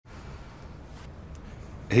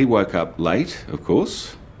He woke up late, of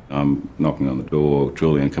course. I'm knocking on the door,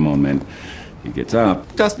 Julian, come on, man. He gets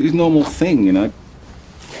up. Just his normal thing, you know.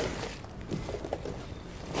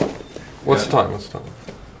 What's the time?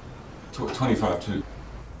 25 to.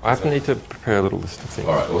 I need to prepare a little list of things.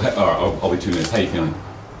 All right, well, I'll be 2 minutes. How are you feeling?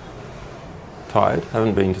 Tired.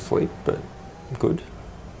 Haven't been to sleep, but good.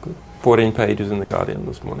 14 pages in The Guardian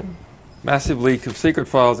this morning. Massive leak of secret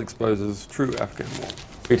files exposes true Afghan war.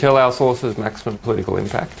 We tell our sources maximum political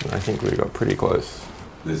impact, and I think we got pretty close.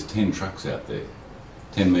 There's 10 trucks out there.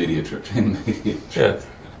 10 media trucks. Yeah.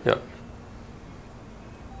 So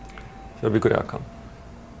it'll be a good outcome.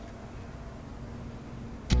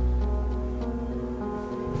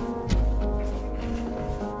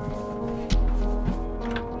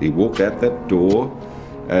 He walked out that door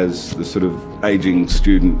as the sort of ageing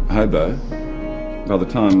student hobo. By the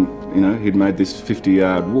time, you know, he'd made this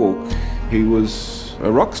 50-yard walk, he was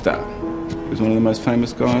a rock star. He was one of the most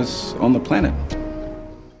famous guys on the planet.